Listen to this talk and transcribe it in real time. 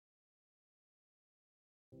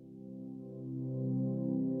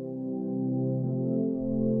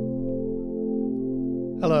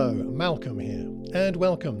Hello, Malcolm here, and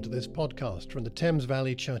welcome to this podcast from the Thames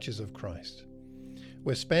Valley Churches of Christ.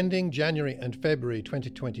 We're spending January and February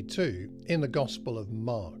 2022 in the Gospel of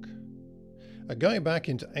Mark. Going back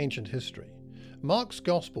into ancient history, Mark's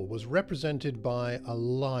Gospel was represented by a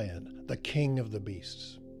lion, the king of the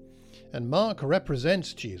beasts. And Mark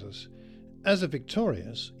represents Jesus as a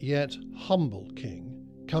victorious yet humble king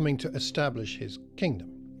coming to establish his kingdom.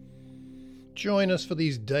 Join us for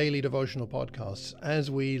these daily devotional podcasts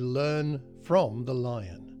as we learn from the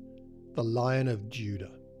Lion of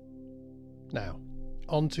Judah. Now,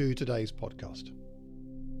 on to today's podcast.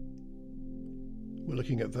 We're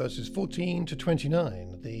looking at verses 14 to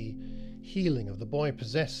 29, the healing of the boy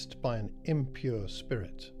possessed by an impure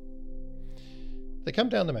spirit. They come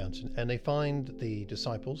down the mountain and they find the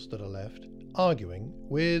disciples that are left arguing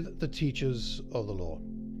with the teachers of the law.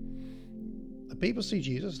 The people see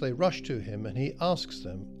Jesus, they rush to him, and he asks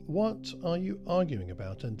them, "What are you arguing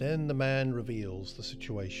about?" And then the man reveals the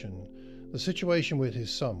situation with his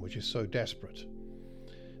son, which is so desperate.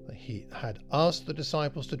 He had asked the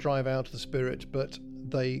disciples to drive out the spirit, but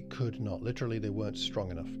they could not. Literally, they weren't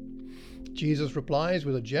strong enough. Jesus replies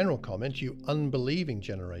with a general comment, "You unbelieving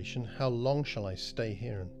generation, how long shall I stay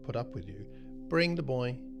here and put up with you? Bring the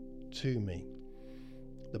boy to me."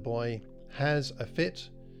 The boy has a fit,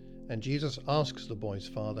 and Jesus asks the boy's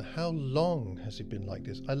father, "How long has it been like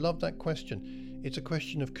this?" I love that question. It's a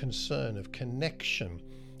question of concern, of connection,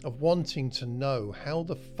 of wanting to know how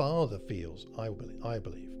the father feels, I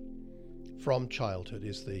believe. From childhood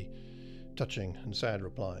is the touching and sad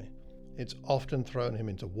reply. It's often thrown him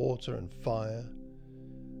into water and fire.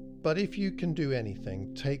 "But if you can do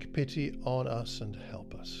anything, take pity on us and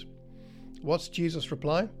help us." What's Jesus'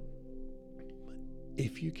 reply?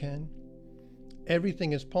 If you can.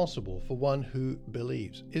 Everything is possible for one who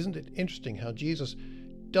believes. Isn't it interesting how Jesus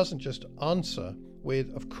doesn't just answer with,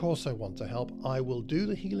 "Of course I want to help, I will do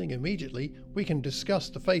the healing immediately, we can discuss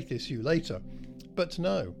the faith issue later." But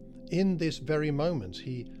no, in this very moment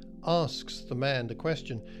he asks the man the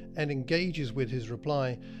question and engages with his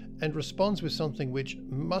reply and responds with something which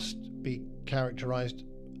must be characterized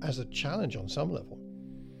as a challenge on some level.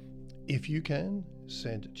 "If you can,"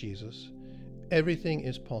 said Jesus, "everything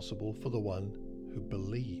is possible for the one who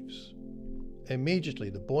believes." Immediately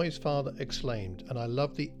the boy's father exclaimed, and I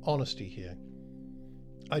love the honesty here,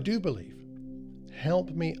 "I do believe.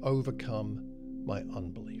 Help me overcome my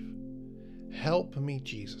unbelief. Help me,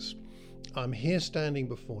 Jesus. I'm here standing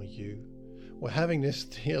before you. We're having this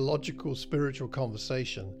theological, spiritual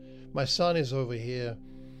conversation. My son is over here."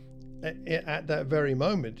 At that very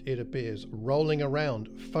moment, it appears, rolling around,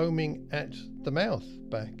 foaming at the mouth,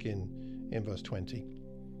 back in verse 20.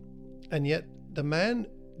 And yet the man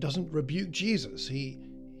doesn't rebuke Jesus. He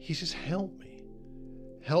says, "Help me.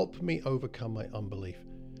 Help me overcome my unbelief."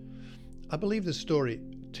 I believe this story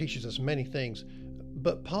teaches us many things,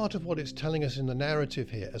 but part of what it's telling us in the narrative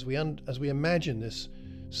here, as we imagine this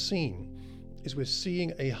scene, is we're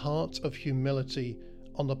seeing a heart of humility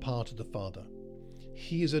on the part of the Father.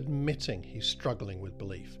 He is admitting he's struggling with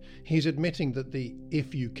belief. He's admitting that the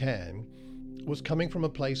 "if you can" was coming from a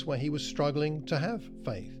place where he was struggling to have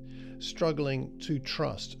faith, struggling to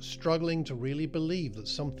trust, struggling to really believe that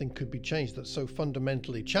something could be changed that's so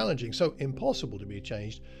fundamentally challenging, so impossible to be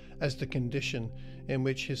changed as the condition in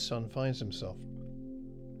which his son finds himself.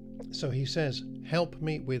 So he says, "Help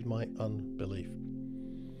me with my unbelief."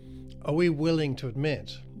 Are we willing to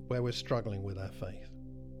admit where we're struggling with our faith?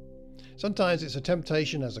 Sometimes it's a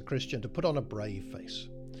temptation as a Christian to put on a brave face.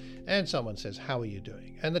 And someone says, "How are you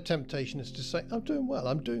doing?" And the temptation is to say, "I'm doing well,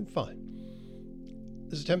 I'm doing fine."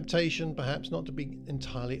 There's a temptation perhaps not to be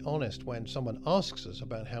entirely honest when someone asks us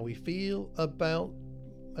about how we feel about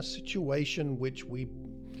a situation which we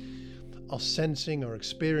are sensing or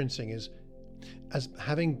experiencing as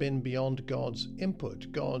having been beyond God's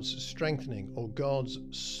input, God's strengthening, or God's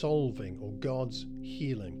solving, or God's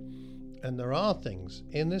healing. And there are things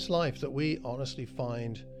in this life that we honestly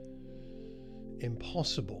find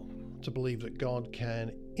impossible to believe that God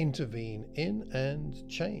can intervene in and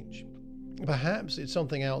change. Perhaps it's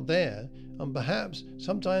something out there, and perhaps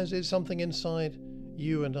sometimes it's something inside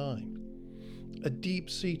you and I. A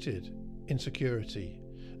deep-seated insecurity,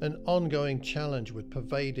 an ongoing challenge with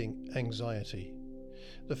pervading anxiety,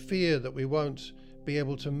 the fear that we won't be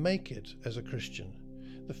able to make it as a Christian,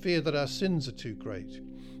 the fear that our sins are too great,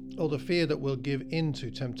 or the fear that we'll give in to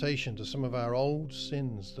temptation, to some of our old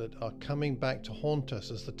sins that are coming back to haunt us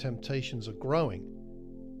as the temptations are growing.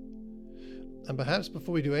 And perhaps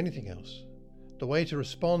before we do anything else, the way to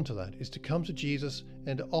respond to that is to come to Jesus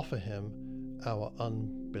and to offer him our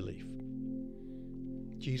unbelief.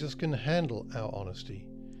 Jesus can handle our honesty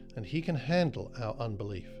and he can handle our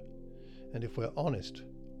unbelief. And if we're honest,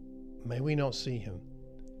 may we not see him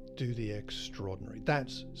do the extraordinary.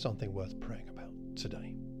 That's something worth praying about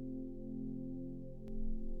today.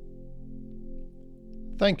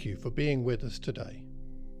 Thank you for being with us today.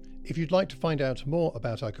 If you'd like to find out more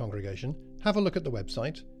about our congregation, have a look at the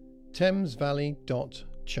website,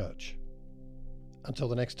 thamesvalley.church. Until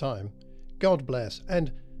the next time, God bless,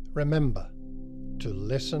 and remember to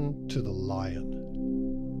listen to the lion.